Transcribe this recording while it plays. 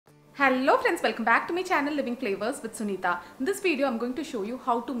Hello friends, welcome back to my channel Living Flavors with Sunitha. In this video I'm going to show you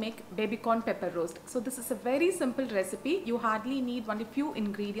how to make babycorn pepper roast. So this is a very simple recipe. You hardly need only few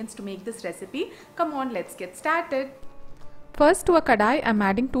ingredients to make this recipe. Come on, let's get started. First, to a kadai I'm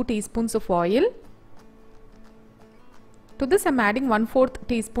adding 2 teaspoons of oil. To this I'm adding 1/4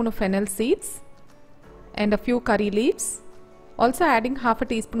 teaspoon of fennel seeds and a few curry leaves. Also adding half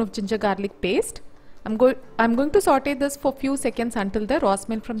a teaspoon of ginger garlic paste. I'm going to saute this for few seconds until the raw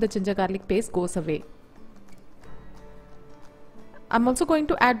smell from the ginger garlic paste goes away. I'm also going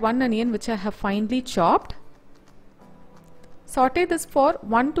to add 1 onion which I have finely chopped. Saute this for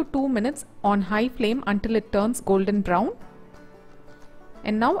 1 to 2 minutes on high flame until it turns golden brown.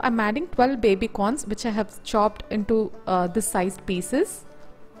 And now I'm adding 12 babycorns which I have chopped into this sized pieces.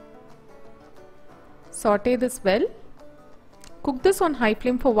 Saute this well. Cook this on high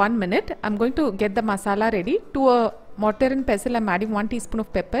flame for 1 minute. I'm going to get the masala ready. To a mortar and pestle I'm adding 1 teaspoon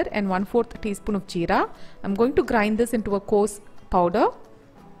of pepper and 1/4 teaspoon of jeera. I'm going to grind this into a coarse powder.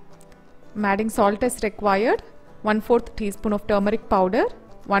 I'm adding salt as required, 1/4 teaspoon of turmeric powder,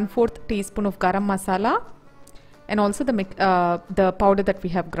 1/4 teaspoon of garam masala, and also the powder that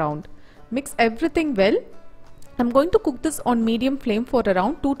we have ground. Mix everything well. I'm going to cook this on medium flame for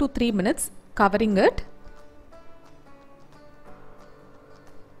around 2 to 3 minutes, covering it.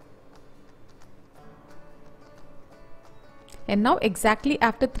 And now exactly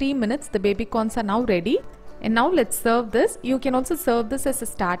after 3 minutes the babycorns are now ready. And now let's serve this. You can also serve this as a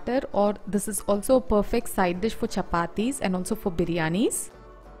starter, or this is also a perfect side dish for chapatis and also for biryanis.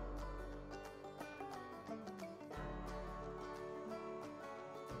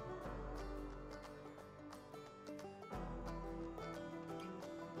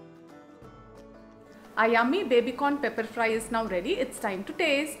 Our yummy babycorn pepper fry is now ready. It's time to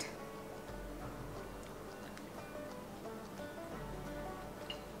taste.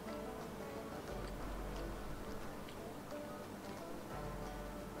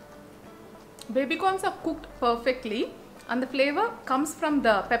 Babycorns are cooked perfectly and the flavor comes from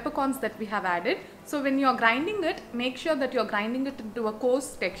the peppercorns that we have added. So when you are grinding it, make sure that you are grinding it into a coarse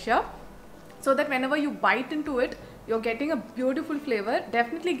texture so that whenever you bite into it, you're getting a beautiful flavor.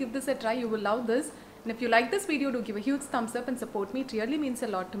 Definitely give this a try. You will love this. And if you like this video, do give a huge thumbs up and support me. It really means a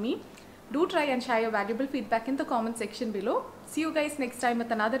lot to me. Do try and share your valuable feedback in the comment section below. See you guys next time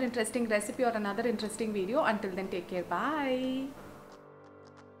with another interesting recipe or another interesting video. Until then, take care. Bye.